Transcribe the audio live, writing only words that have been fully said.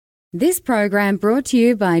This program brought to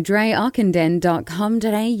you by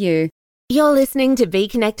dreockenden.com.au. You're listening to Be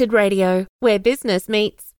Connected Radio, where business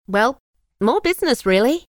meets, well, more business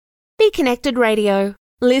really. Be Connected Radio.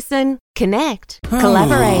 Listen, connect,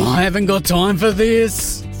 collaborate. I haven't got time for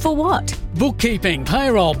this. For what? Bookkeeping,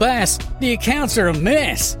 payroll, BAS. The accounts are a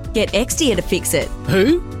mess. Get Exdia to fix it.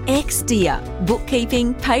 Who? Exdia.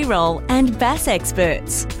 Bookkeeping, payroll and BAS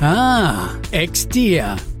experts. Ah,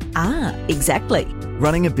 Exdia. Ah, exactly.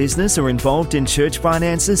 Running a business or involved in church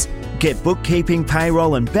finances? Get bookkeeping,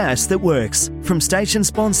 payroll and BAS that works from station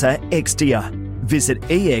sponsor Exdia. Visit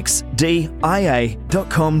exdia.com.au.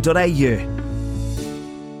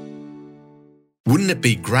 Wouldn't it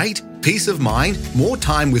be great? Peace of mind, more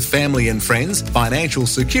time with family and friends, financial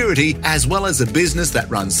security, as well as a business that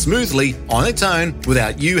runs smoothly on its own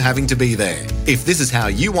without you having to be there. If this is how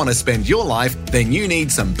you want to spend your life, then you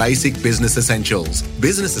need some basic business essentials.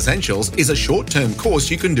 Business Essentials is a short-term course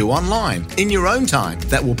you can do online in your own time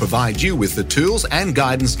that will provide you with the tools and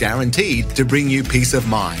guidance guaranteed to bring you peace of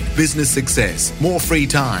mind, business success, more free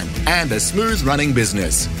time, and a smooth running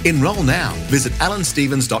business. Enroll now. Visit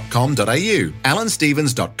alanstevens.com.au.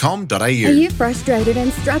 alanstevens.com.au. Are you frustrated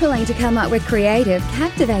and struggling to come up with creative,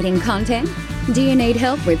 captivating content? Do you need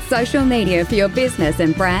help with social media for your business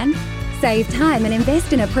and brand? Save time and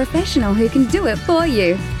invest in a professional who can do it for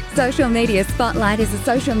you. Social Media Spotlight is a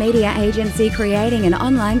social media agency creating an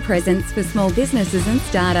online presence for small businesses and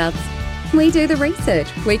startups. We do the research,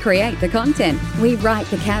 we create the content, we write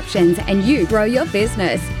the captions, and you grow your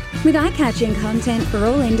business. With eye-catching content for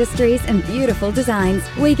all industries and beautiful designs,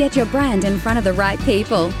 we get your brand in front of the right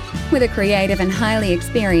people. With a creative and highly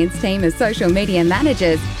experienced team of social media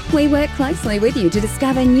managers, we work closely with you to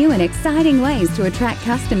discover new and exciting ways to attract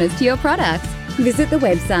customers to your products. Visit the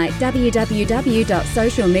website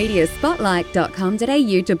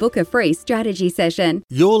www.socialmediaspotlight.com.au to book a free strategy session.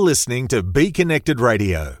 You're listening to Be Connected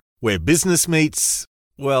Radio, where business meets,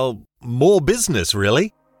 well, more business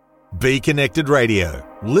really. Be Connected Radio.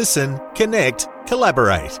 Listen, connect,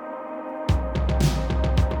 collaborate.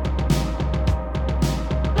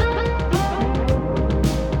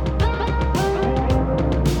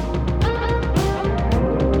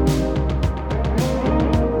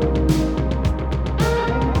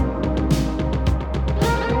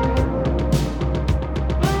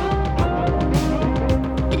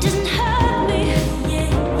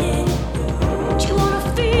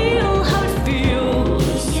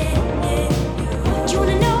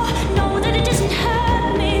 Know that it doesn't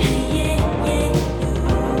hurt me.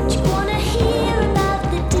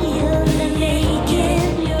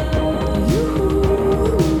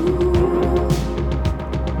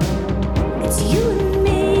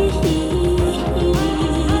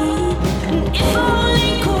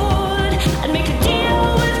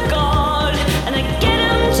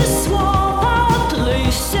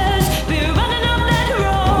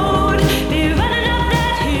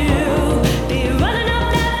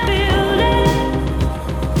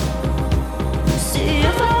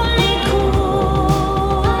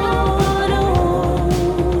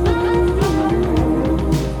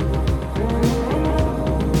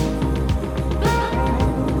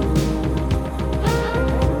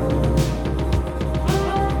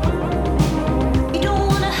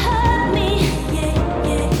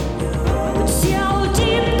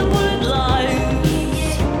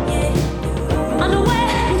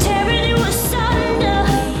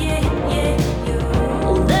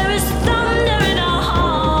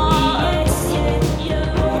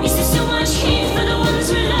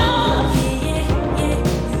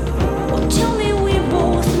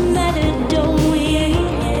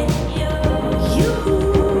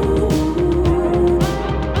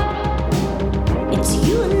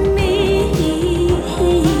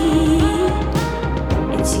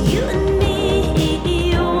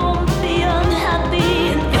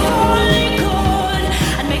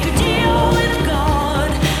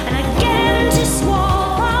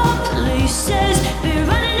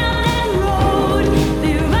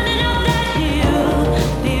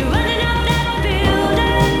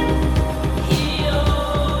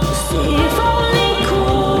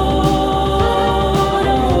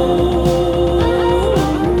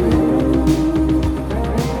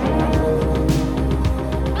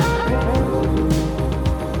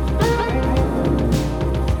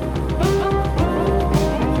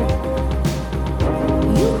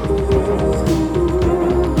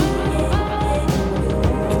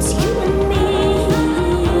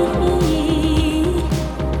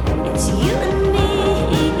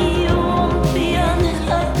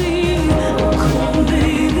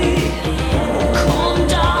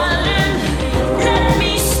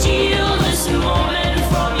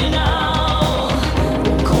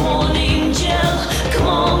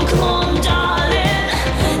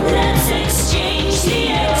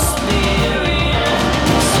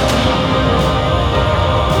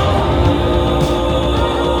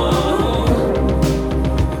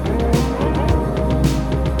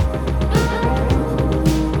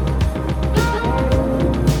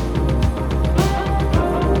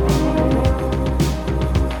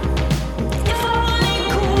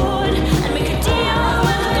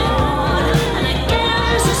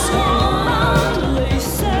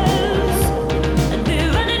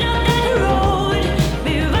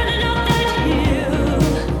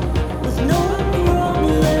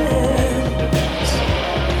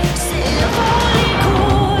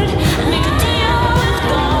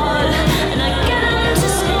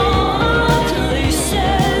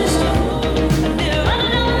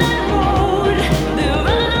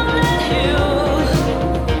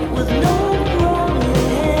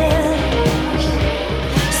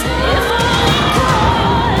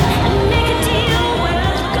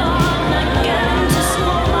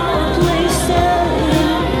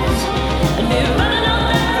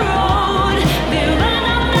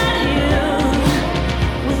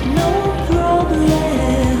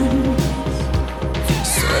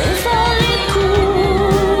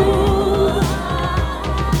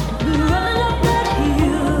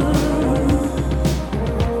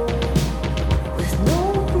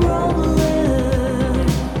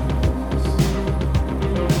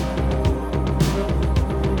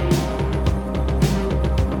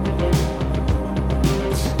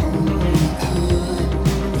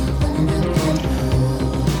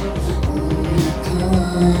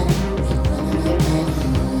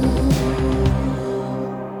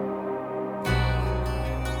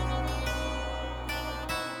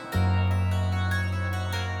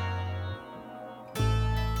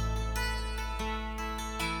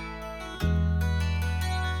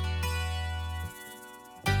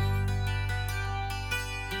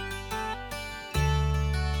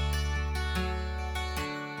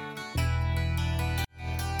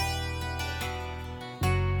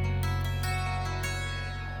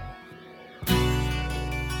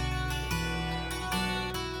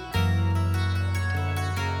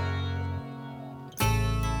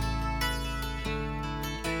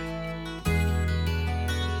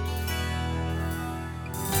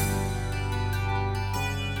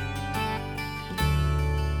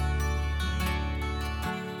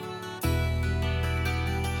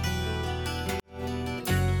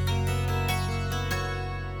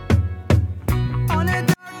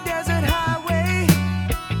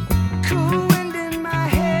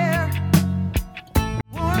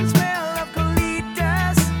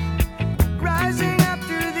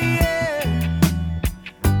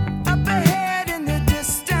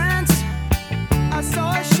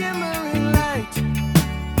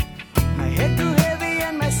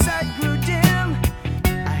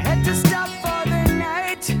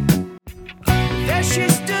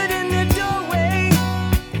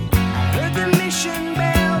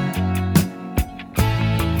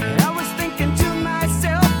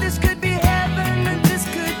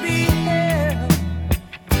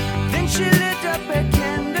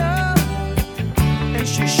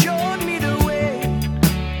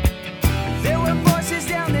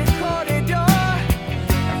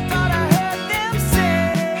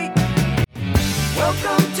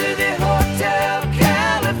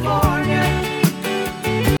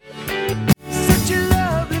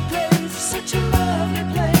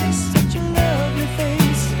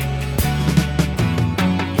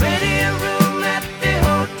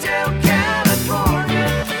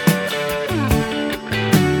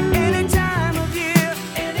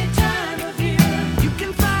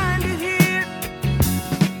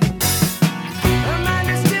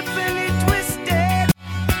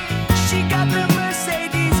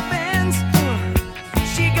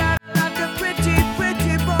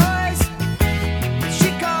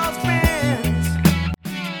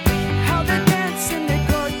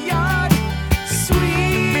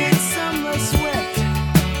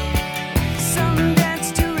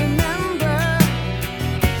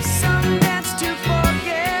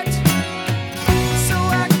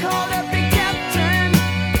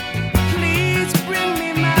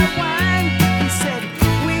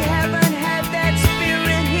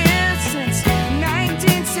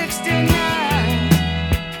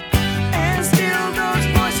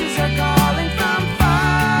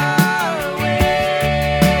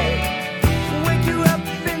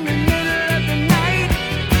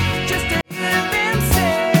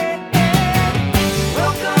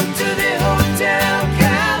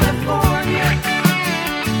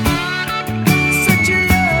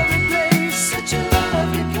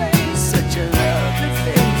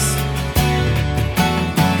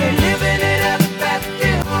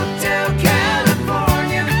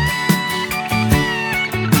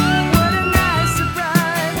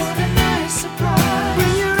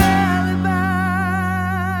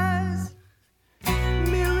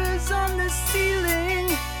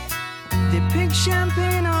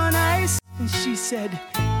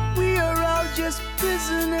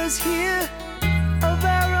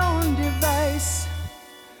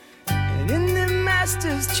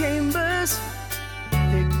 whose chambers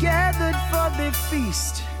they're gathered for their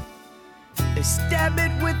feast. They stab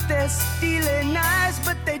it with their stealing eyes,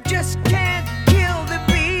 but they just can't kill the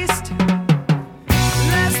beast.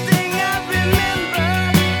 Last thing I remember,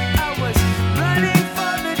 I was running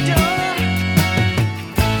for the door.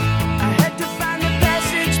 I had to find the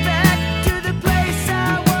passage back to the place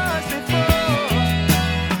I was before.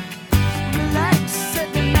 Relax, said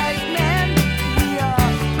the night man, we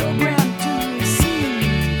are programmed to receive.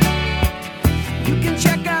 You can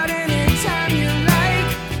check out anytime you like,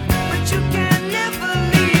 but you can never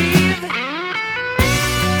leave.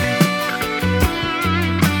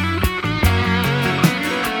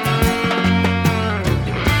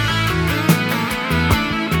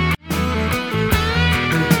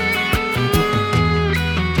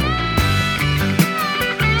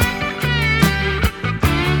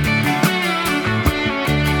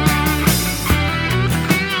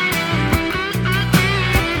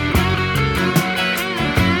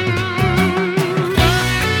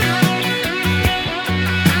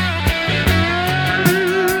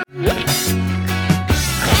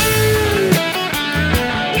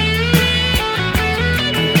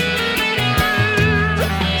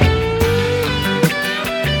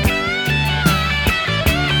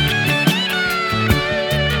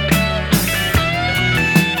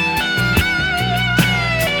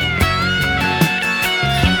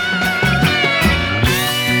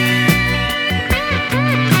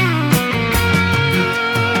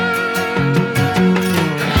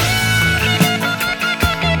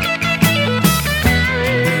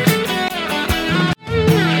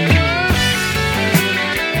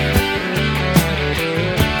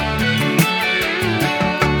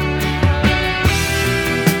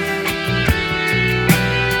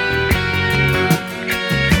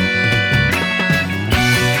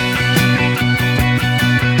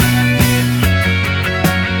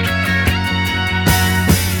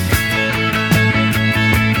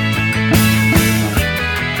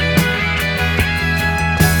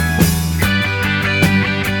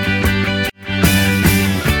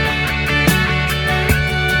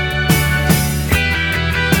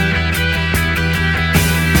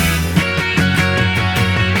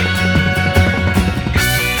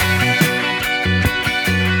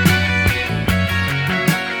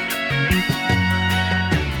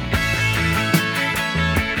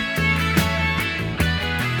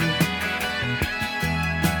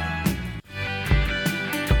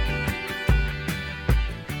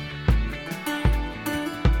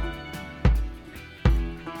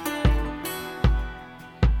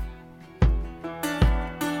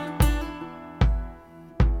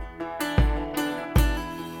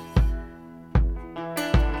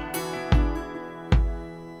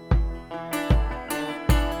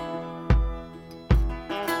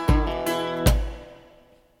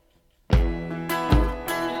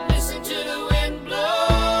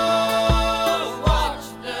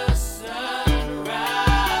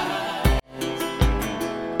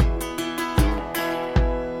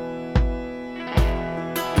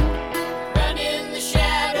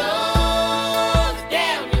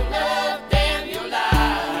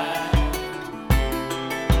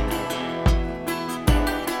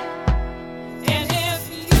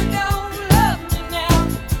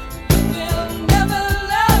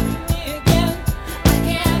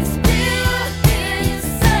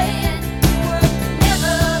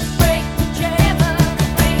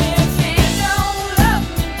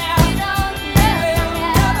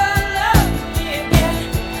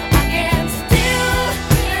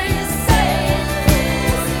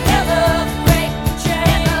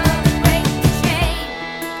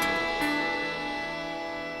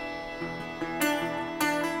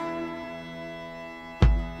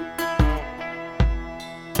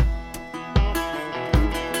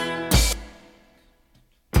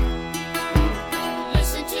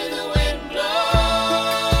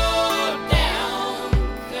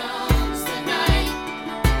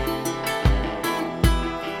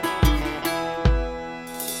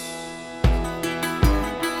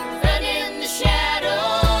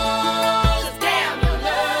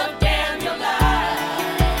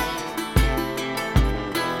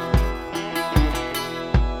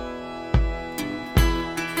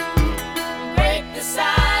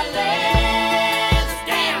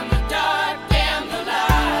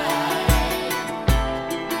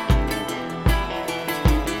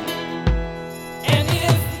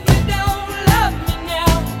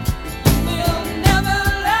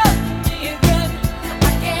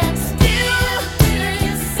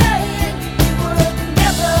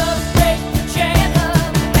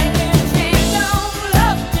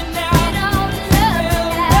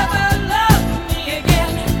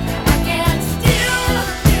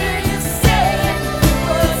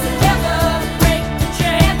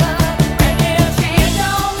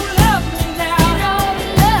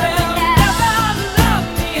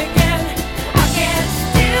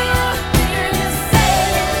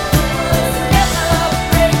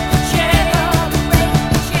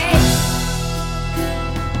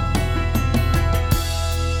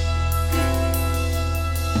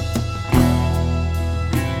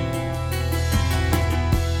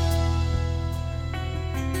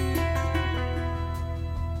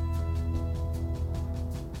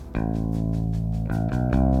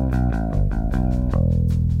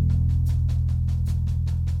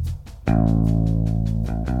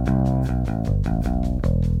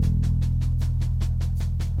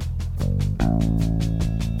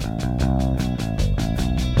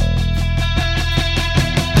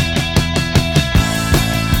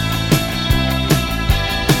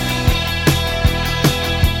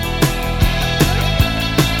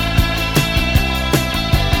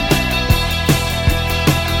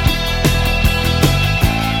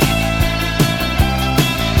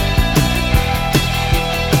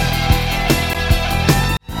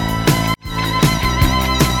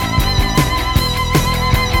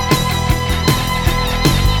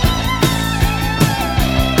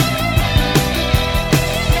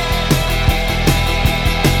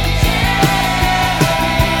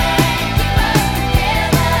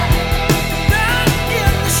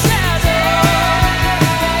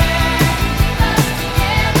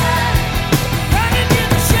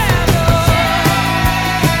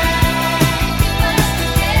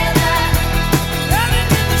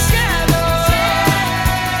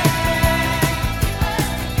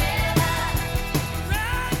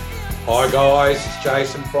 Guys, it's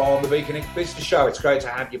Jason from the Be Connected Business Show. It's great to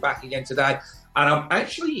have you back again today. And I'm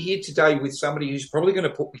actually here today with somebody who's probably going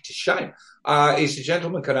to put me to shame. He's a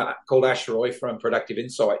gentleman called Ash Roy from Productive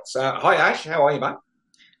Insights. Hi, Ash. How are you, mate?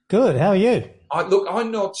 Good. How are you? Look,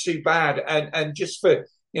 I'm not too bad. And just for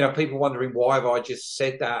people wondering why have I just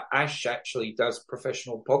said that, Ash actually does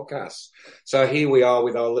professional podcasts. So here we are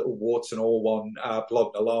with our little warts and all one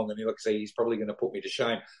plodding along, and he's probably going to put me to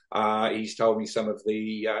shame. He's told me some of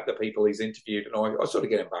the people he's interviewed, and I sort of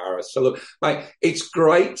get embarrassed. So look, mate, it's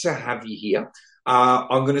great to have you here.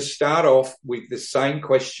 I'm going to start off with the same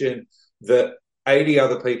question that 80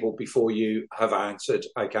 other people before you have answered,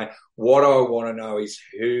 okay? What I want to know is,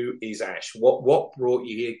 who is Ash? What brought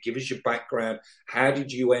you here? Give us your background. How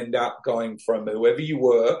did you end up going from whoever you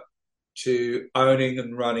were to owning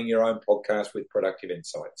and running your own podcast with Productive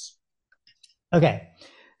Insights? Okay.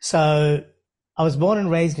 So I was born and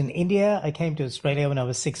raised in India. I came to Australia when I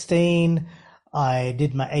was 16. I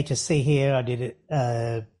did my HSC here. I did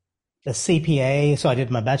a CPA. So I did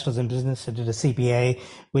my bachelor's in business. I did a CPA,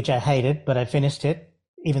 which I hated, but I finished it,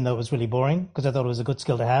 even though it was really boring, because I thought it was a good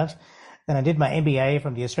skill to have. Then I did my MBA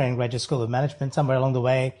from the Australian Graduate School of Management somewhere along the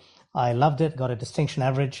way. I loved it, got a distinction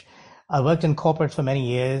average. I worked in corporate for many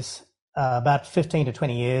years, about 15 to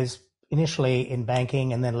 20 years, initially in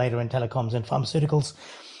banking and then later in telecoms and pharmaceuticals.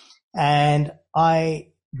 And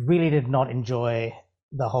I really did not enjoy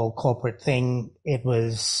the whole corporate thing. It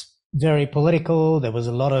was very political. There was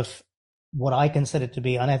a lot of what I considered to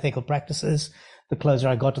be unethical practices. The closer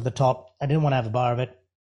I got to the top, I didn't want to have a bar of it.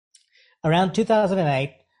 Around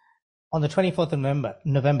 2008, on the 24th of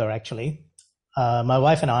November actually, my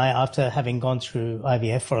wife and I, after having gone through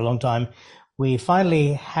IVF for a long time, we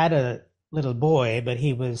finally had a little boy, but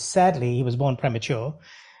he was born premature,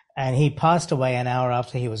 and he passed away an hour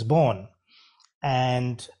after he was born.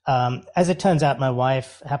 And as it turns out, my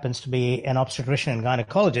wife happens to be an obstetrician and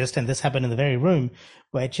gynecologist, and this happened in the very room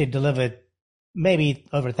where she delivered maybe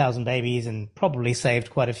over 1,000 babies and probably saved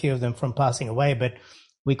quite a few of them from passing away, but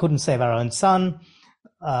we couldn't save our own son.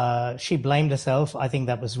 She blamed herself. I think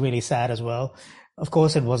that was really sad as well. Of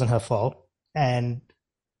course, it wasn't her fault. And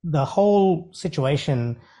the whole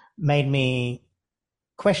situation made me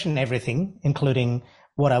question everything, including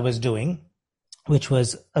what I was doing, which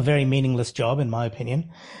was a very meaningless job, in my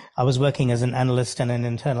opinion. I was working as an analyst and an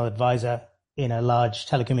internal advisor in a large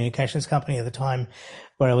telecommunications company at the time,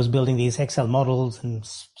 where I was building these Excel models and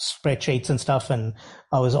spreadsheets and stuff. And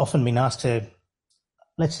I was often being asked to,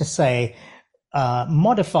 let's just say,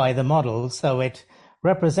 modify the model so it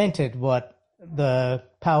represented what the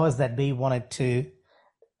powers that be wanted to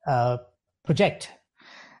project.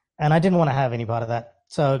 And I didn't want to have any part of that.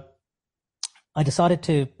 So I decided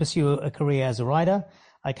to pursue a career as a writer.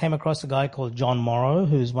 I came across a guy called John Morrow,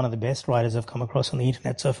 who's one of the best writers I've come across on the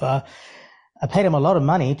internet so far. I paid him a lot of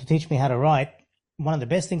money to teach me how to write. One of the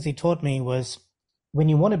best things he taught me was, when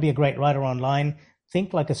you want to be a great writer online,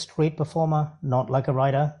 think like a street performer, not like a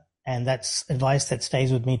writer. And that's advice that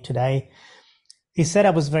stays with me today. He said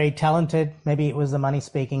I was very talented. Maybe it was the money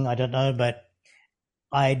speaking, I don't know, but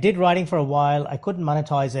I did writing for a while. I couldn't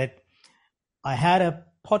monetize it. I had a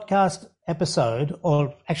podcast episode,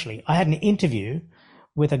 or actually I had an interview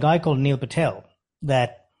with a guy called Neil Patel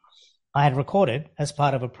that I had recorded as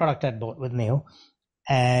part of a product I'd bought with Neil.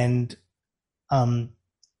 And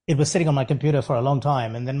it was sitting on my computer for a long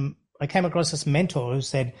time. And then I came across this mentor who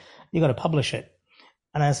said, you got to publish it.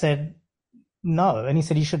 And I said, no. And he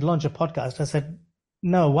said, you should launch a podcast. I said,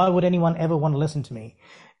 no, why would anyone ever want to listen to me?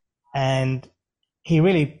 And he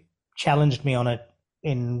really challenged me on it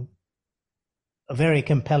in a very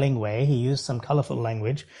compelling way. He used some colorful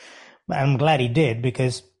language. I'm glad he did,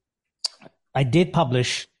 because I did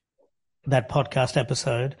publish that podcast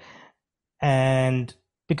episode. And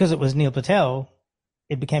because it was Neil Patel,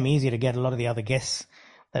 it became easier to get a lot of the other guests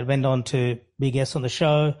that went on to be guests on the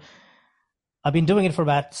show. I've been doing it for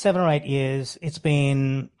about 7 or 8 years.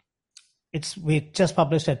 We just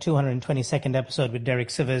published our 222nd episode with Derek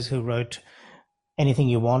Sivers, who wrote Anything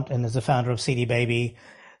You Want and is the founder of CD Baby.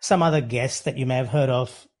 Some other guests that you may have heard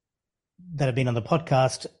of that have been on the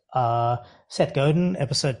podcast are Seth Godin,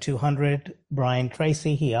 episode 200, Brian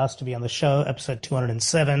Tracy, he asked to be on the show, episode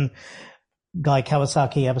 207, Guy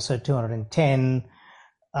Kawasaki, episode 210,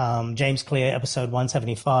 James Clear, episode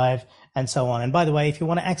 175, and so on. And by the way, if you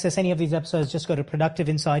want to access any of these episodes, just go to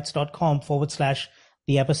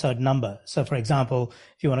productiveinsights.com/the episode number. So for example,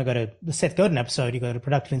 if you want to go to the Seth Godin episode, you go to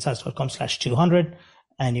productiveinsights.com/200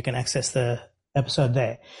 and you can access the episode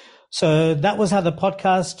there. So that was how the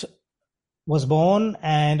podcast was born.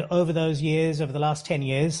 And over those years, over the last 10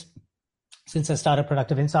 years, since I started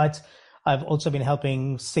Productive Insights, I've also been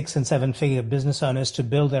helping 6 and 7 figure business owners to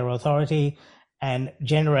build their authority and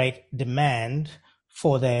generate demand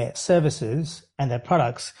for their services and their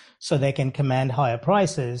products so they can command higher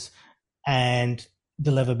prices and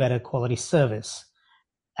deliver better quality service.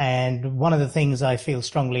 And one of the things I feel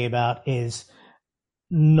strongly about is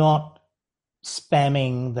not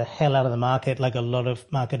spamming the hell out of the market like a lot of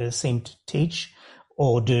marketers seem to teach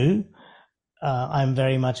or do. I'm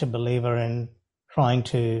very much a believer in trying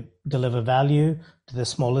to deliver value to the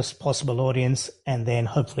smallest possible audience, and then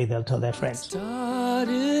hopefully they'll tell their friends.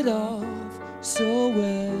 Started off so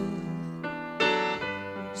well.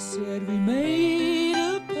 Said we made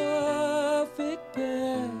a perfect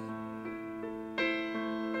pair.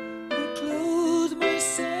 I clothed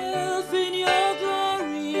myself in your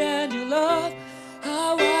glory and your love.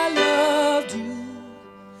 How I loved you,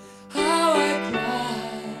 how I cried.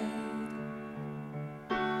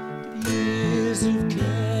 Years of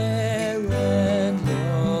care and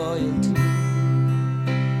loyalty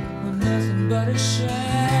were nothing but a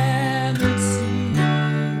sham, it seems.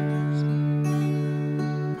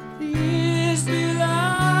 Years will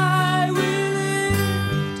I will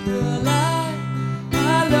live till I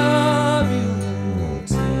love you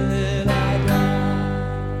till I die.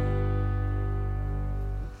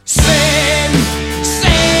 Send me.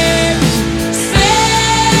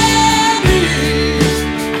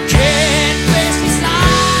 Can't face this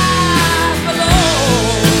life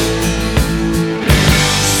alone.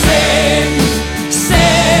 Send you.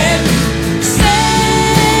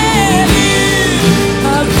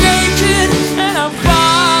 I'm naked and I'm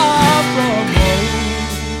far from home.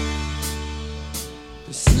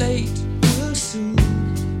 The slate will soon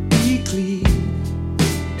be clear.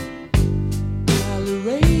 I'll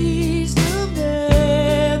erase the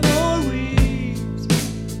memories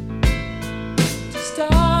to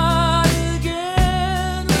start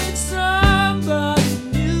again with somebody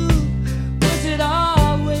new. Was it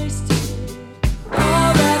all wasted?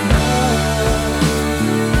 All that love.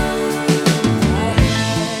 I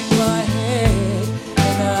hang my head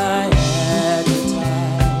and I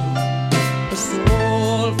advertise a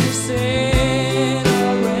soul for sale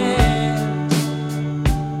or rent.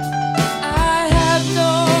 I have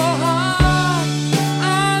no heart,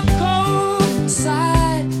 I'm cold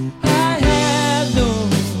inside. I have no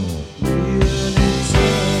real intent.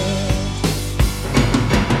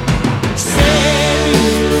 Save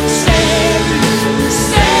me.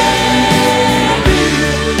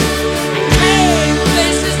 Can't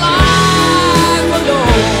face this life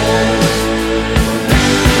alone.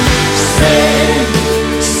 Save.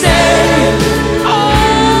 Oh,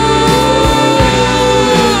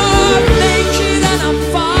 I'm naked and I'm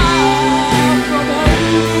far from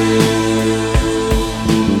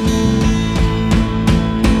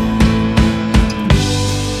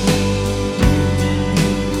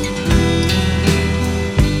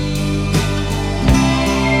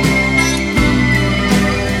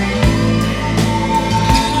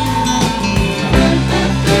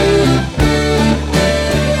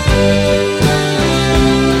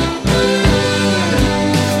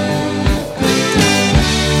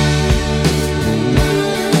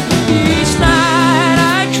each night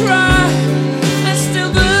I cry, I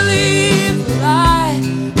still believe the lie.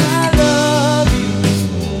 I love you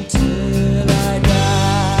till I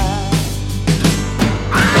die.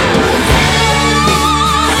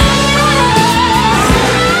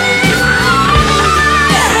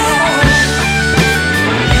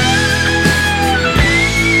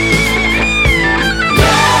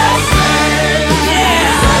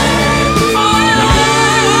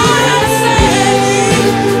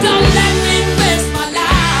 Don't let me face my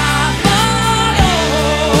life alone.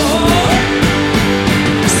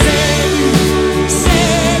 Save me.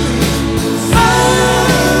 Oh,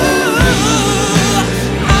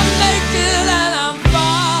 I'm naked and I'm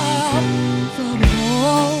far from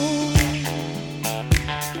home.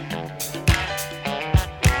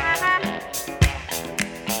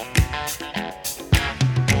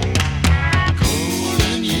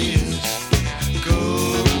 Golden years go,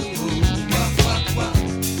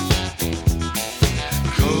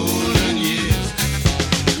 golden years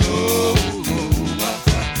go,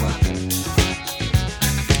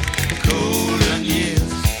 golden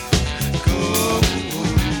years go.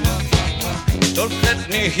 Don't let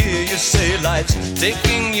me hear you say life's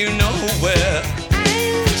taking you nowhere.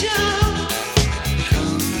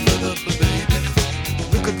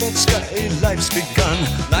 Look at that sky, life's begun.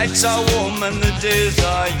 Nights are warm and the days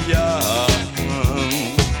are young.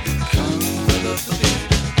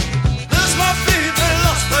 There's my feet, they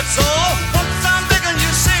lost, that's all. Once I'm begging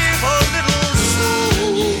you, save a little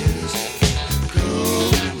soul.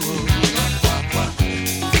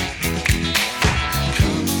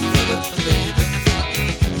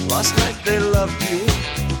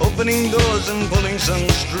 opening doors and pulling some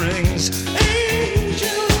strings.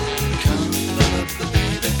 Angel, come love the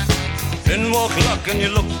baby. Then walk luck and you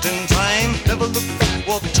looked in time. Never look back,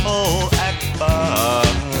 walk tall, act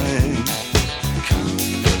fine. Come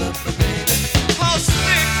love the baby. I'll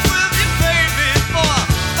stick with you, baby, for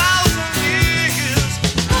 1,000 years.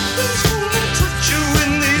 Nothing's gonna touch you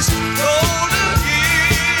in these golden years.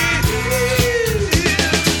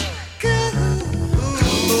 Golden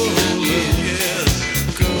years.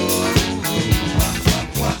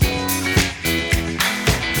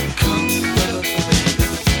 Come love the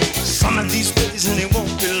baby. Some of these days and it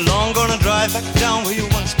won't be long. Gonna drive back down where you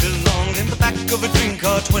once belonged. In the back of a dream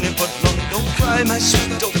car, 20 foot long. Don't cry, my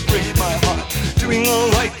sweet, don't break my heart. Doing all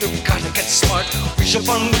right, you've got to get smart. Wish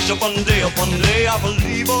upon day, I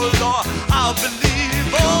believe, oh Lord, I'll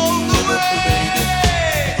believe all the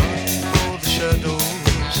way. Run for the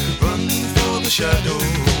shadows, run for the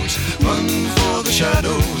shadows, run for the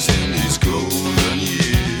shadows in these golden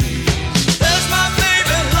years. There's my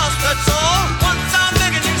baby lost, that's all. Once I'm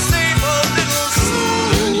begging you, save a little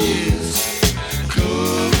golden years.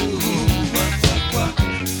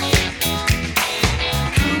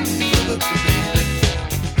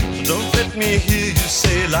 Don't let me hear you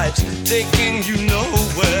say life's taking you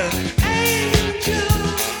nowhere. Angel,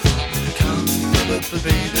 come up,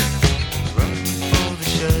 baby. Run for the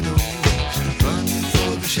shadows, run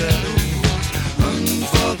for the shadows, run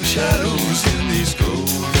for the shadows in these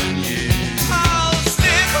golden years. I'll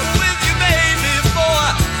stick with you, baby, for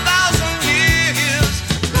 1,000 years.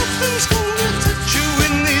 Nothing's gonna touch you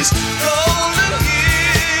in these golden years.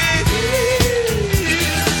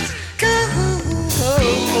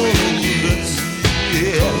 Golden years,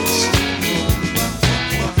 yes.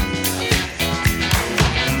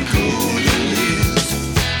 Golden years,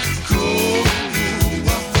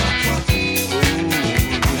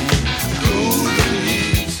 golden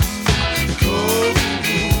years,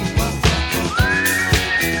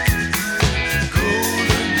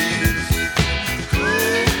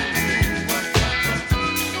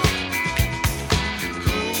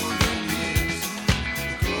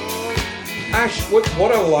 Ash,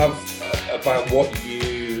 what I love about what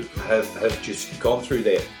you have just gone through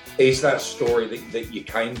there is that story that you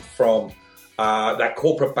came from that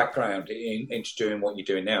corporate background into doing what you're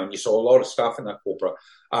doing now, and you saw a lot of stuff in that corporate,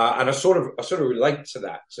 and I sort of relate to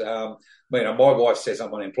that. My wife says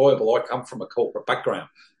I'm unemployable. I come from a corporate background,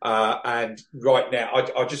 and right now I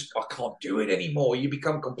can't do it anymore. You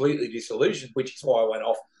become completely disillusioned, which is why I went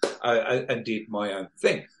off and did my own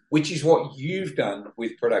thing, which is what you've done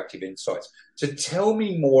with Productive Insights. So tell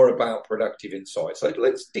me more about Productive Insights.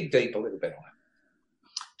 Let's dig deep a little bit on it.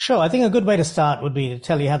 Sure. I think a good way to start would be to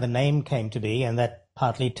tell you how the name came to be, and that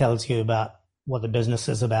partly tells you about what the business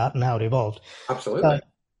is about and how it evolved. Absolutely. So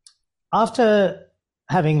after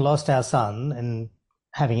having lost our son and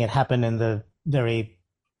having it happen in the very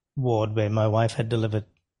ward where my wife had delivered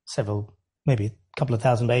several, maybe a couple of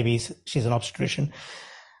thousand babies, she's an obstetrician,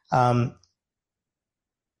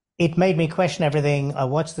 it made me question everything. I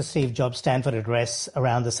watched the Steve Jobs Stanford address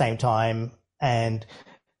around the same time, and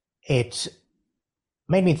it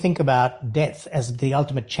made me think about death as the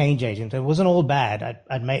ultimate change agent. It wasn't all bad.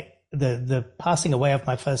 I'd made the passing away of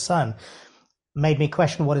my first son made me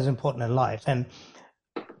question what is important in life. And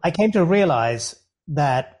I came to realize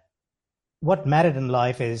that what mattered in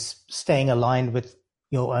life is staying aligned with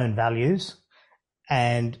your own values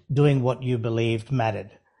and doing what you believed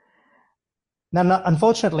mattered. Now,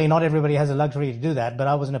 unfortunately, not everybody has the luxury to do that, but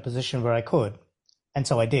I was in a position where I could. And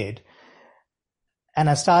so I did. And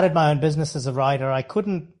I started my own business as a writer. I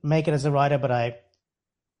couldn't make it as a writer, but I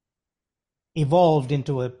evolved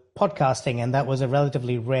into a podcasting, and that was a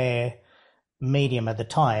relatively rare medium at the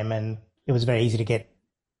time. And it was very easy to get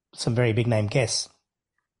some very big name guests.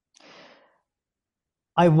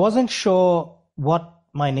 I wasn't sure what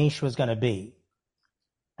my niche was going to be.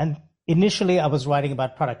 And initially I was writing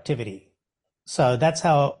about productivity. So that's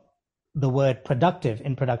how the word productive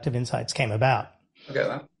in Productive Insights came about. I get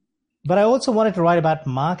that. But I also wanted to write about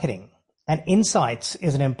marketing, and insights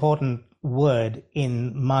is an important word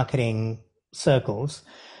in marketing circles.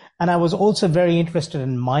 And I was also very interested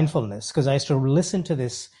in mindfulness because I used to listen to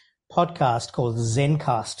this podcast called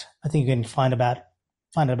Zencast. I think you can find about it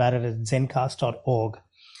at zencast.org.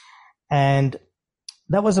 And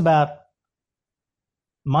that was about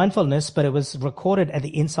mindfulness, but it was recorded at the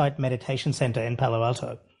Insight Meditation Center in Palo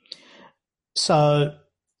Alto. So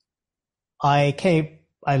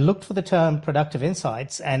I looked for the term Productive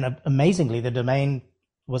Insights, and amazingly, the domain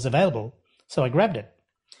was available. So I grabbed it.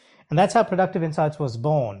 And that's how Productive Insights was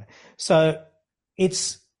born. So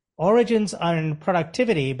it's origins are in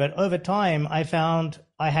productivity, but over time I found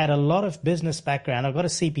I had a lot of business background. I've got a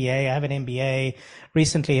CPA, I have an MBA,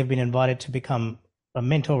 recently have been invited to become a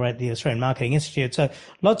mentor at the Australian Marketing Institute. So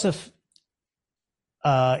lots of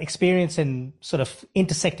experience in sort of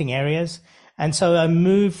intersecting areas. And so I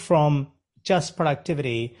moved from just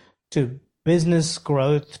productivity to business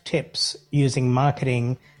growth tips using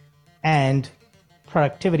marketing and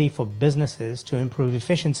productivity for businesses to improve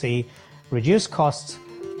efficiency, reduce costs,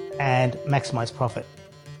 and maximize profit.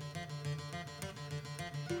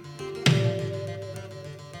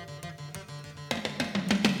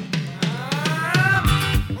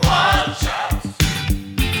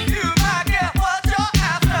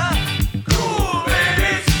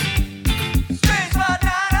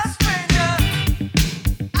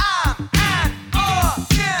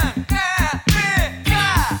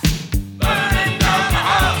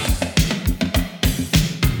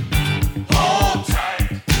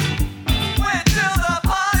 Till the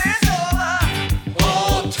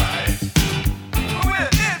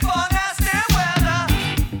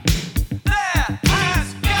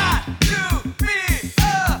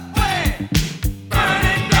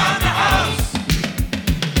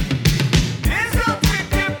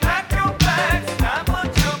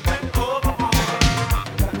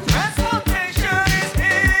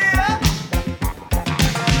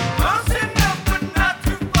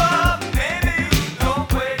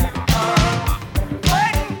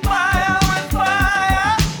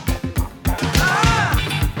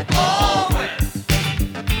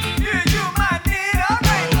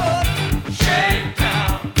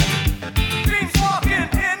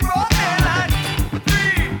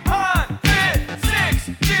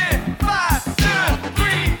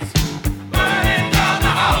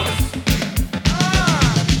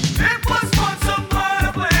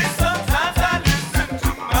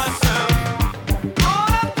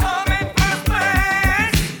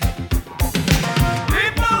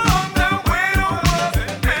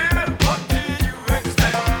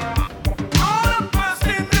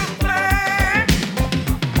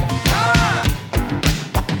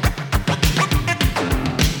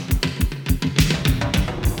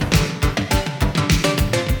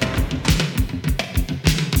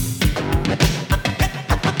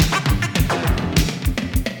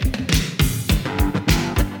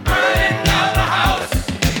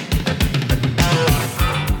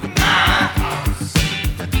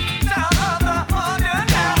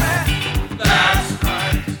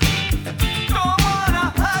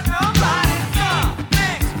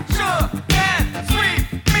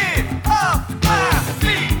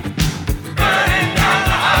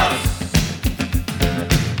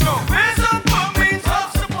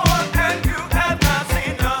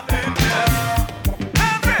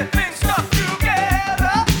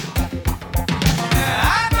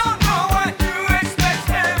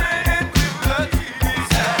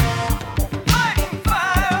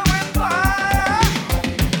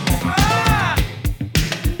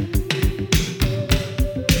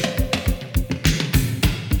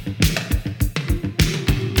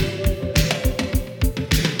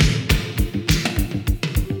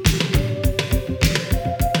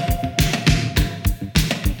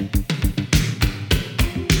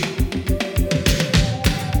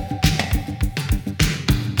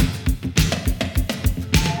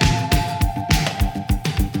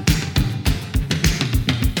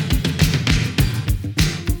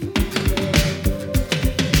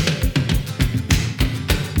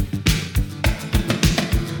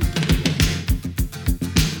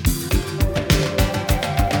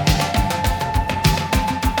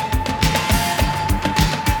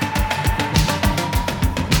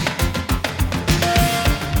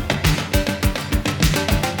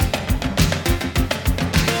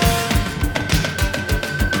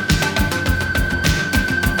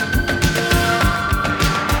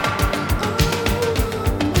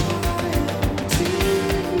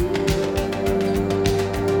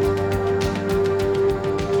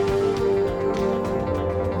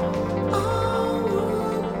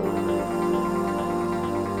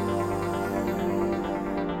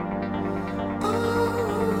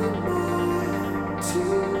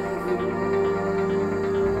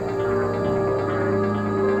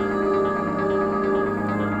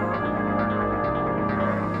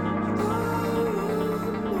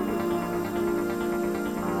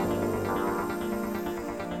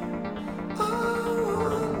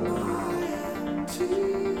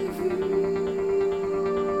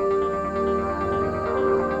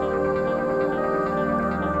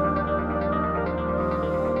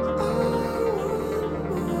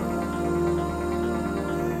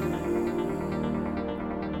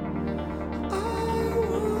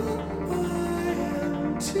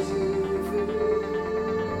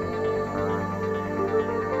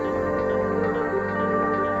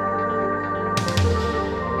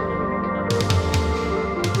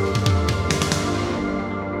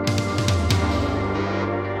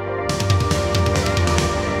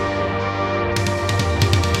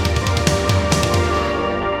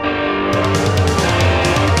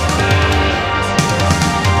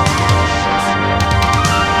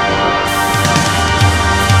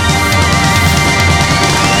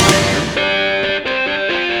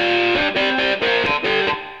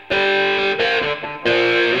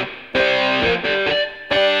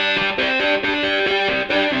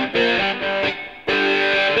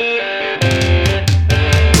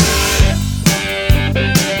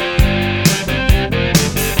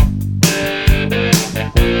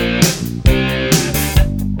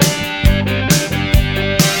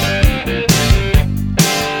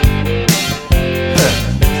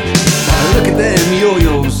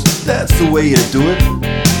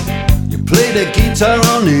play the guitar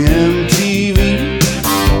on the MTV.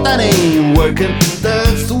 That ain't working,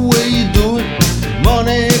 that's the way you do it.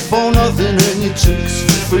 Money for nothing and your chicks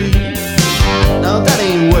for free. Now that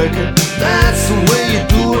ain't working, that's the way you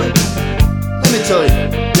do it. Let me tell you,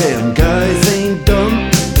 damn guys ain't dumb.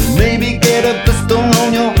 Maybe get a blister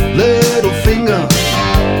on your little finger.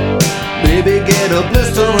 Maybe get a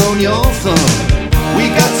blister on your thumb. We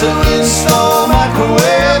got to install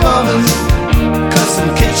microwave ovens, custom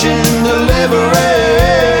kitchen deliveries.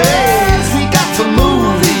 We got to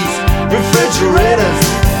move these refrigerators.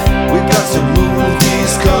 We got to move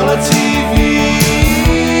these color TVs.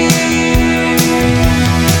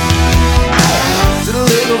 To the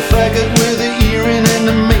little faggot with the earring and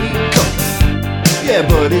the makeup. Yeah,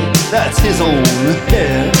 buddy, that's his own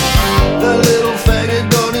hair. The little faggot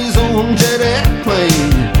got his own jet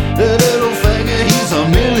airplane. The little faggot, he's a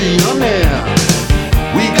millionaire.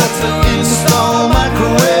 We got to install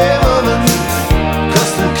microwave ovens,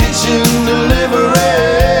 custom kitchen deliveries.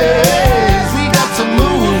 We got to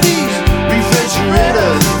move these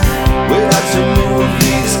refrigerators. We got to move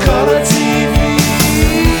these color TVs.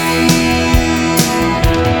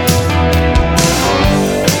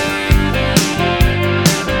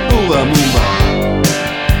 Move on, move on.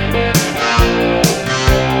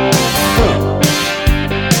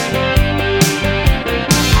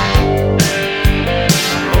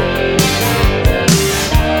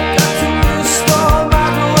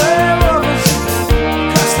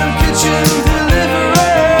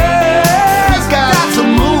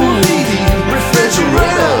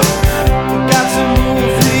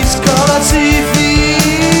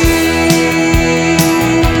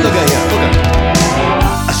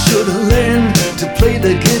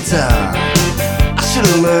 I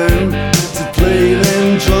should've learned to play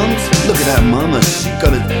them drums. Look at that mama, she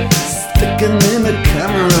got it sticking in the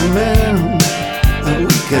cameraman.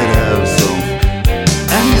 We could have some.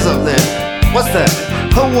 And he's up there, what's that?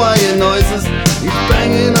 Hawaiian noises. He's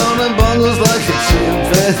banging on the bongos like a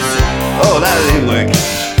chimpanzee. Oh, that ain't working.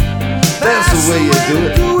 That's the way you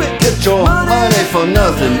do it. Get your money for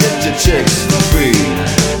nothing, get your chicks for free.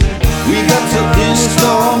 We got to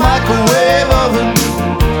install microwave oven,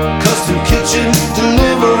 custom kitchen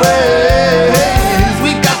deliveries.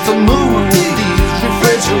 We got to move these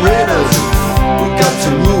refrigerators. We got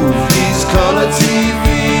to move these color TVs.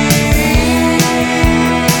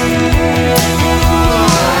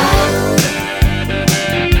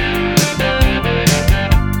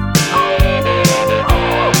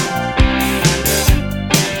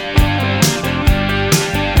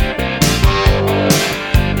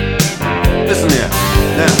 Listen here,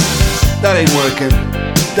 now, that ain't working.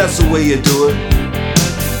 That's the way you do it.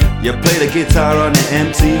 You play the guitar on the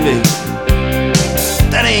MTV.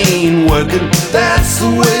 That ain't working. That's the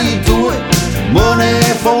way you do it. Money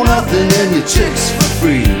for nothing and your chicks for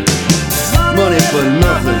free. Money for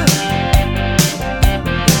nothing,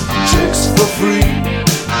 chicks for free.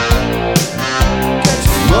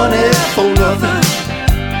 Money for nothing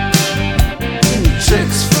and your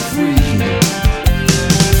chicks for free.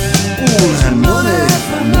 Ooh, and money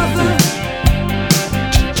for nothing,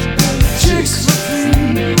 chicks for free.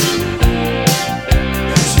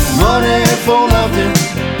 Money for nothing,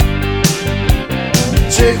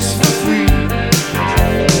 chicks for free.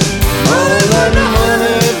 All that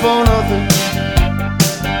money for nothing,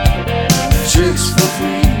 chicks for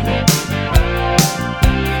free.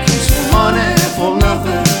 Money for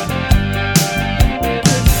nothing,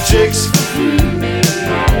 chicks for free.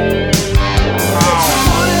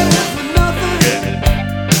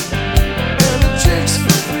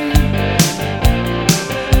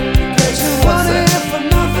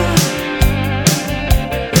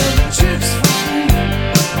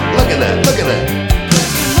 Look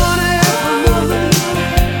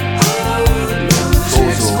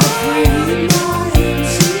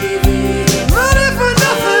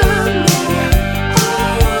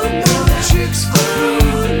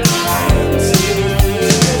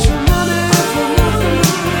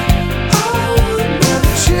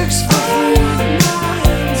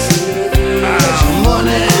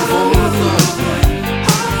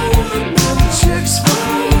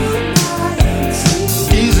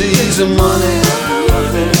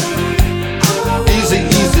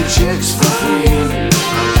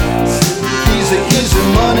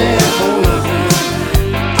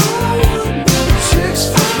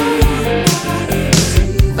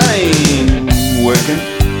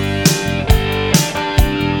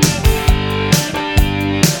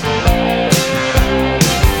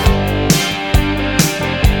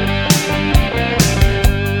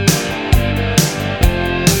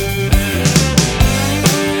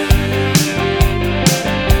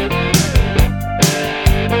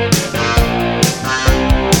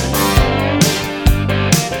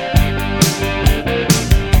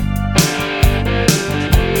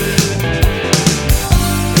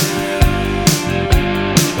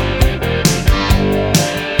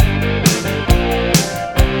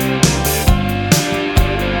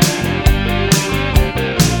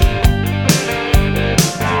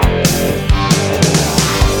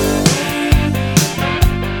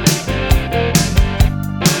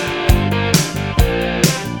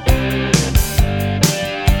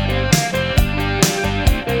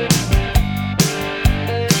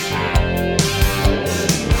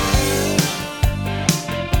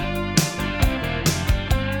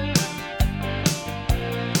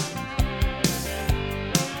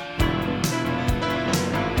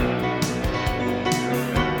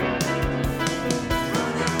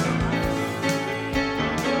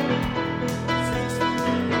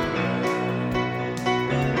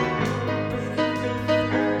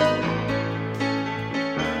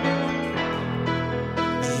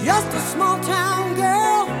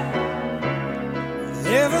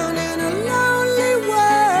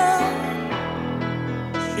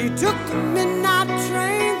the midnight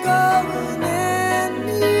train going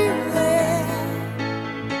anywhere.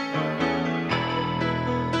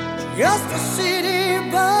 Just a city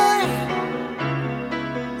boy,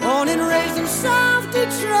 born and raised in South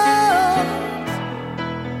Detroit.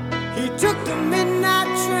 He took the midnight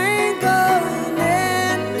train going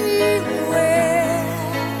anywhere.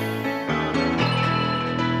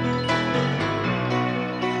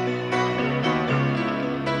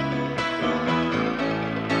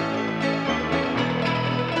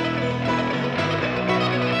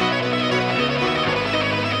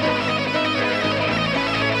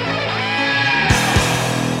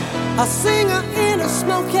 A singer in a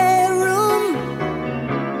smoky room,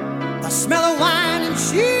 a smell of wine and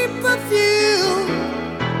cheap perfume.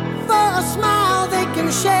 For a smile they can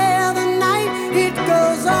share the night. It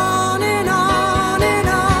goes on and on and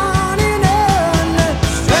on and on.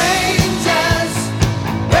 Strangers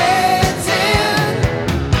waiting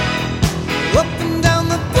up and down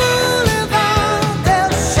the boulevard. Their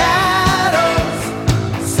shadows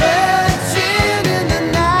searching in the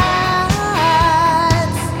night.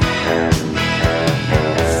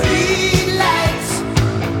 Streetlights,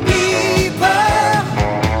 people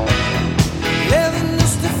living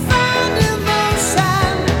just to find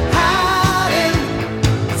emotion, hiding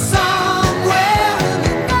somewhere in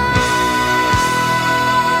the night.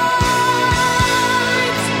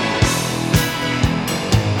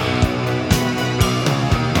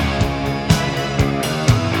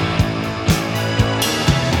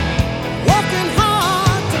 Working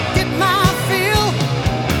hard to get my fill.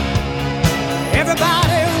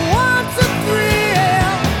 Everybody wants a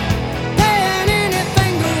thrill, paying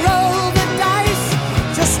anything to roll the dice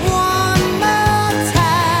just one more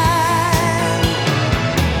time.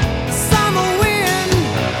 Some will win,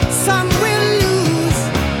 some will lose.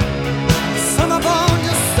 Some are born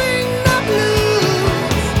to sing the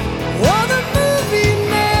blues. Oh, the movie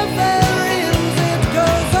never ends. It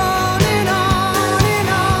goes on and on and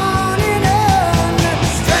on and on.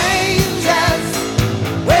 Strangers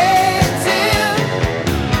waiting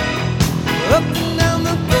up and down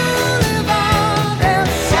the boulevard. Their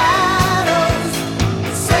shadows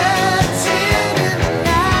searching in the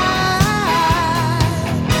night.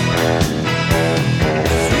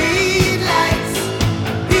 Streetlights,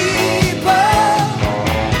 people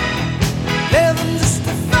living just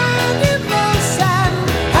to find emotion,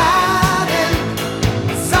 hiding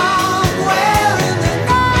somewhere in the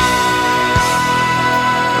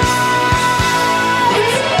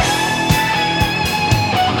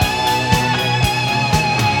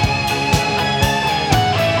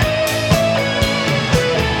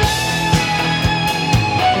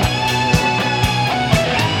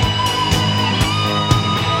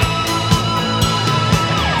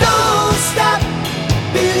Don't stop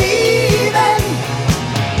believing.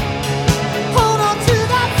 Hold on to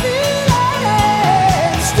that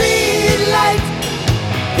feeling. Streetlight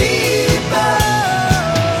people.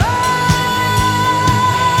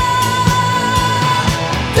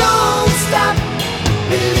 Don't stop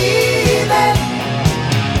believing.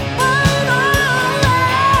 Hold on.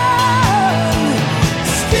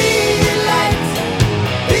 Streetlight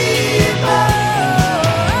people.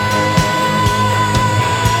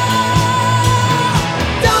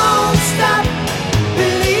 Don't stop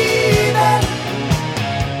believing.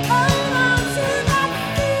 Hold on to that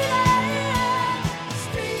feeling.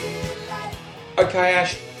 Streetlight. Okay,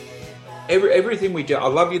 Ash. Everything we do, I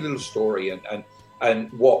love your little story and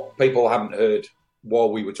what people haven't heard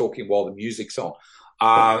while we were talking, while the music's on,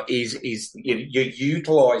 is you're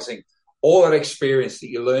utilising all that experience that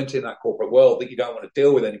you learnt in that corporate world that you don't want to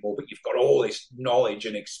deal with anymore, but you've got all this knowledge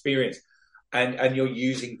and experience, and you're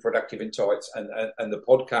using Productive Insights and the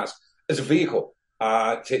podcast as a vehicle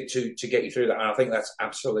to get you through that. And I think that's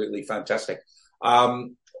absolutely fantastic.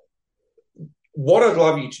 What I'd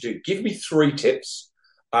love you to do, give me 3 tips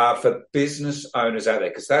for business owners out there,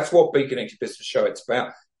 because that's what Be Connected Business Show it's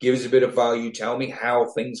about. Give us a bit of value. Tell me how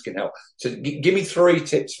things can help. So give me 3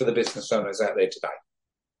 tips for the business owners out there today.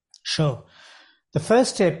 Sure. The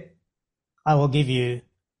first tip I will give you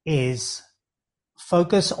is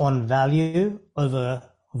focus on value over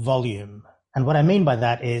volume. And what I mean by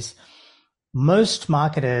that is most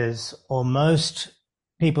marketers or most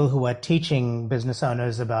people who are teaching business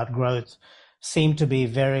owners about growth seem to be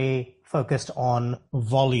very focused on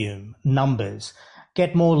volume, numbers.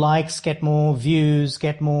 Get more likes, get more views,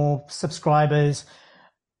 get more subscribers.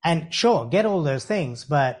 And sure, get all those things,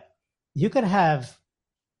 but you could have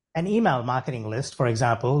an email marketing list, for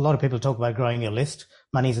example. A lot of people talk about growing your list.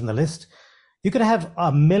 Money's in the list. You could have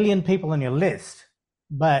 1 million people on your list,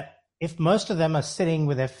 but if most of them are sitting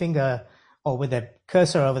with their finger or with a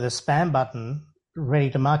cursor over the spam button, ready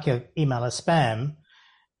to mark your email as spam,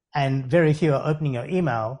 and very few are opening your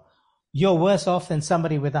email, you're worse off than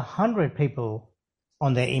somebody with 100 people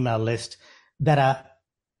on their email list that are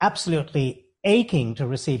absolutely aching to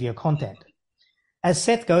receive your content. As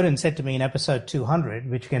Seth Godin said to me in episode 200,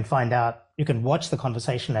 which you can find out, you can watch the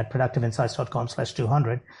conversation at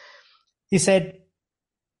productiveinsights.com/200. He said,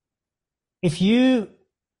 if you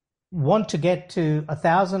want to get to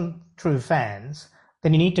 1,000 true fans,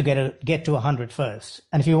 then you need to get to 100 first.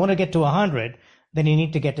 And if you want to get to 100, then you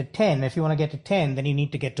need to get to 10. If you want to get to 10, then you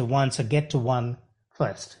need to get to 1. So get to 1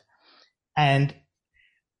 first. And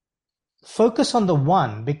focus on the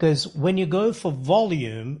 1, because when you go for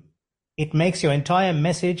volume, it makes your entire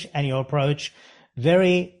message and your approach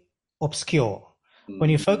very obscure. When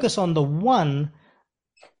you focus on the 1,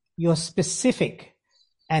 you're specific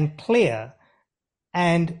and clear,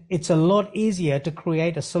 and it's a lot easier to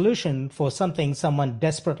create a solution for something someone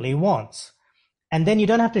desperately wants. And then you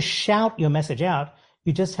don't have to shout your message out.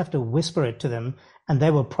 You just have to whisper it to them, and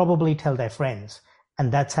they will probably tell their friends.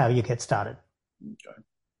 And that's how you get started. Okay.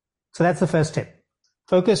 So that's the first tip.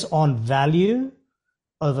 Focus on value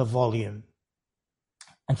over volume,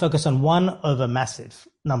 and focus on 1 over massive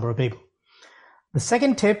number of people. The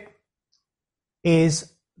second tip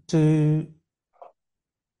is to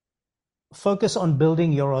focus on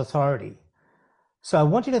building your authority. So I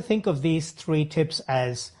want you to think of these 3 tips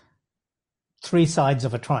as 3 sides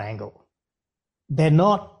of a triangle. They're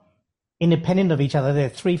not independent of each other. They're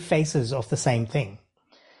 3 faces of the same thing.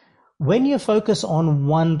 When you focus on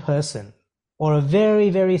one person or a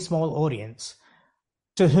very, very small audience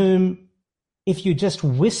to whom, if you just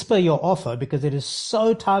whisper your offer, because it is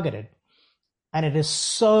so targeted and it is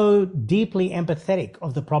so deeply empathetic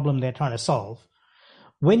of the problem they're trying to solve,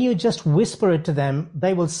 when you just whisper it to them,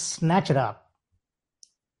 they will snatch it up.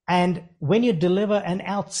 And when you deliver an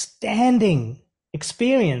outstanding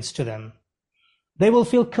experience to them, they will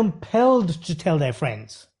feel compelled to tell their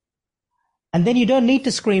friends. And then you don't need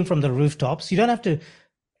to scream from the rooftops. You don't have to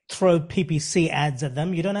throw PPC ads at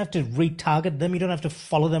them. You don't have to retarget them. You don't have to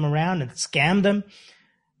follow them around and scam them,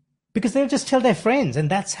 because they'll just tell their friends, and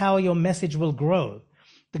that's how your message will grow.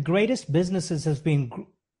 The greatest businesses,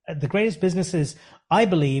 I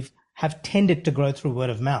believe, have tended to grow through word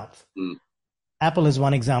of mouth. Apple is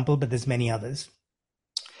one example, but there's many others.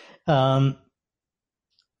 So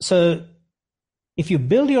if you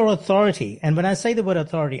build your authority, and when I say the word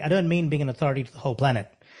authority, I don't mean being an authority to the whole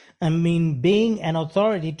planet. I mean being an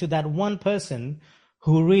authority to that one person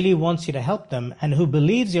who really wants you to help them and who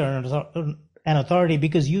believes you're an authority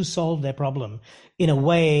because you solve their problem in a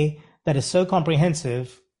way that is so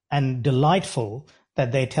comprehensive and delightful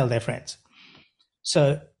that they tell their friends.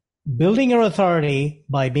 So building your authority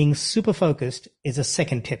by being super focused is a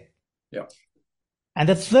second tip. Yeah. And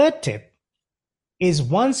the third tip is,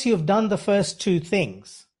 once you've done the first 2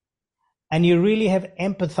 things and you really have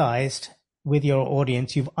empathized with your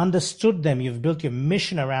audience, you've understood them, you've built your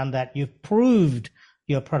mission around that, you've proved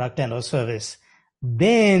your product and or service,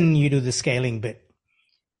 then you do the scaling bit.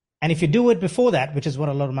 And if you do it before that, which is what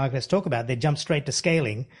a lot of marketers talk about, they jump straight to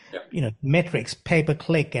scaling, metrics,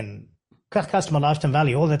 pay-per-click, and customer lifetime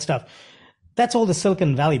value, all that stuff. That's all the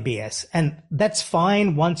Silicon Valley BS. And that's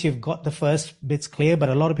fine once you've got the first bits clear, but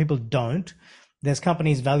a lot of people don't. There's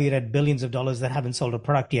companies valued at billions of dollars that haven't sold a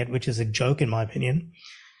product yet, which is a joke in my opinion.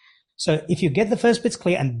 So if you get the first bits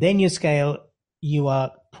clear and then you scale, you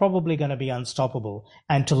are probably going to be unstoppable.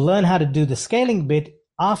 And to learn how to do the scaling bit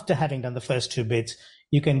after having done the first 2 bits,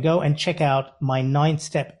 you can go and check out my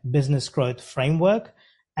 9-step business growth framework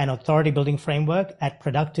and authority building framework at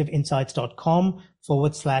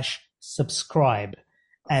productiveinsights.com/subscribe.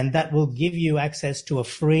 And that will give you access to a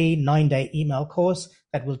free 9-day email course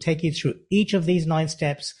that will take you through each of these 9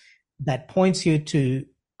 steps, that points you to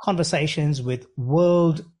conversations with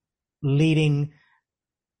world-leading,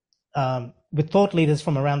 with thought leaders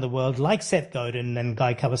from around the world, like Seth Godin and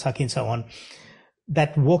Guy Kawasaki and so on,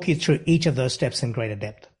 that walk you through each of those steps in greater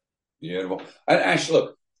depth. Beautiful. And Ash,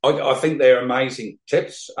 look, I think they're amazing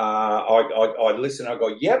tips. I listen, I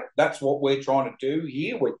go, yep, that's what we're trying to do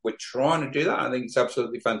here. We're trying to do that. I think it's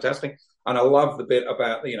absolutely fantastic. And I love the bit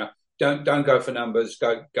about, don't go for numbers,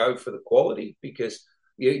 go for the quality, because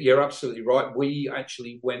you're absolutely right. We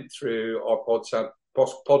actually went through our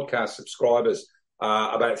podcast subscribers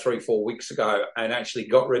about 3-4 weeks ago and actually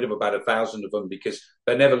got rid of about 1,000 of them because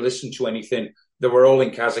they never listened to anything. They were all in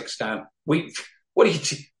Kazakhstan. What do you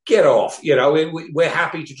get off? We're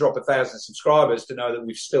happy to drop 1,000 subscribers to know that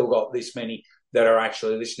we've still got this many that are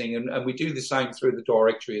actually listening, and we do the same through the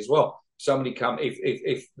directory as well. Somebody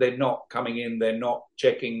if they're not coming in, they're not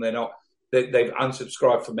checking, they're not, they've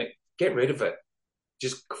unsubscribed from it. Get rid of it.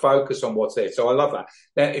 Just focus on what's there. So I love that.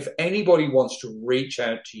 Now, if anybody wants to reach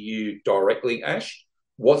out to you directly, Ash,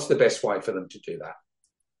 what's the best way for them to do that?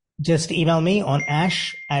 Just email me on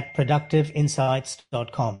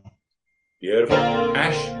ash@productiveinsights.com. Beautiful.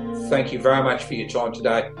 Ash, thank you very much for your time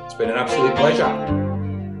today. It's been an absolute pleasure.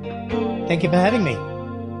 Thank you for having me.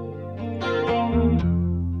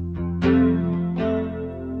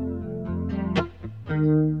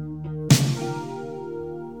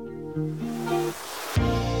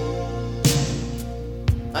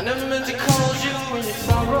 I never meant to call you in your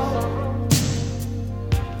sorrow.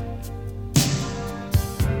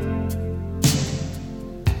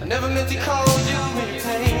 I never meant to call you in your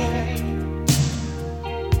pain.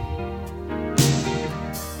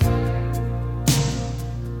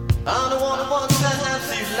 I'm the one who wants to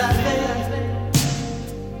have you laughing.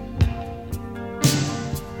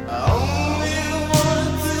 I only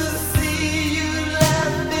want to see you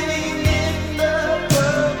laughing in the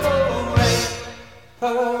purple rain.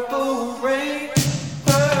 Purple rain,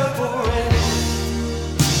 purple rain.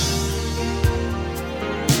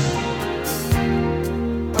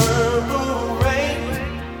 Purple rain,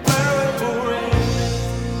 purple rain.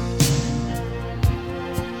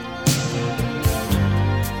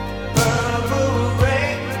 Purple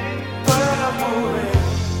rain, purple rain.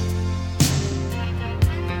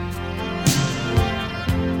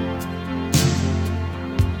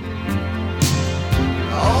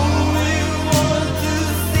 Only want to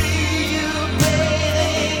see you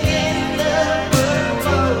bathing in the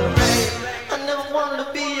purple rain. I never want to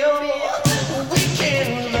be your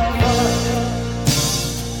weekend lover.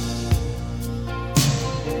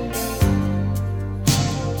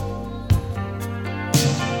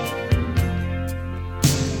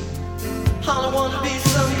 I don't want to be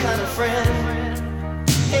some kind of friend.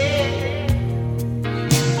 Hey.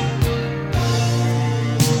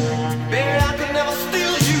 Baby, I could never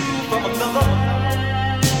steal you from another.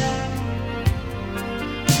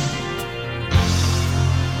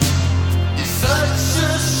 It's such a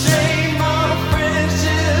shame our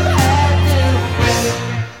friendship had to end.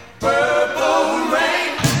 Purple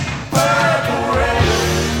rain, purple rain.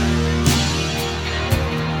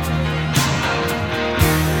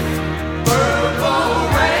 Purple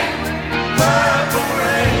rain, purple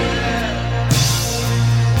rain.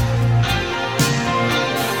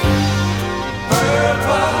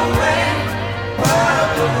 Purple rain,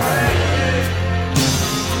 purple rain.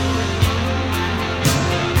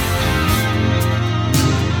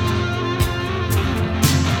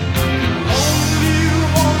 Only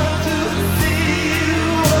want to see you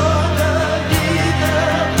underneath the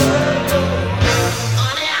purple rain.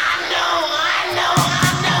 Honey, I know,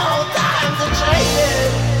 times are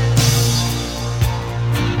changing.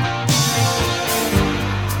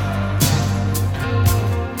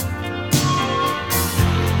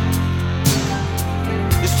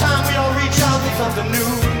 It's time we all reach out for something new.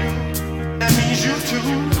 That means you too.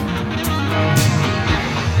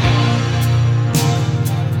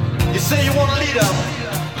 You say you want a leader,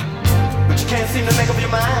 but you can't seem to make up your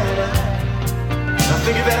mind. I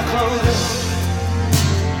think you better close it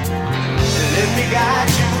and let me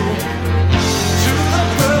guide you.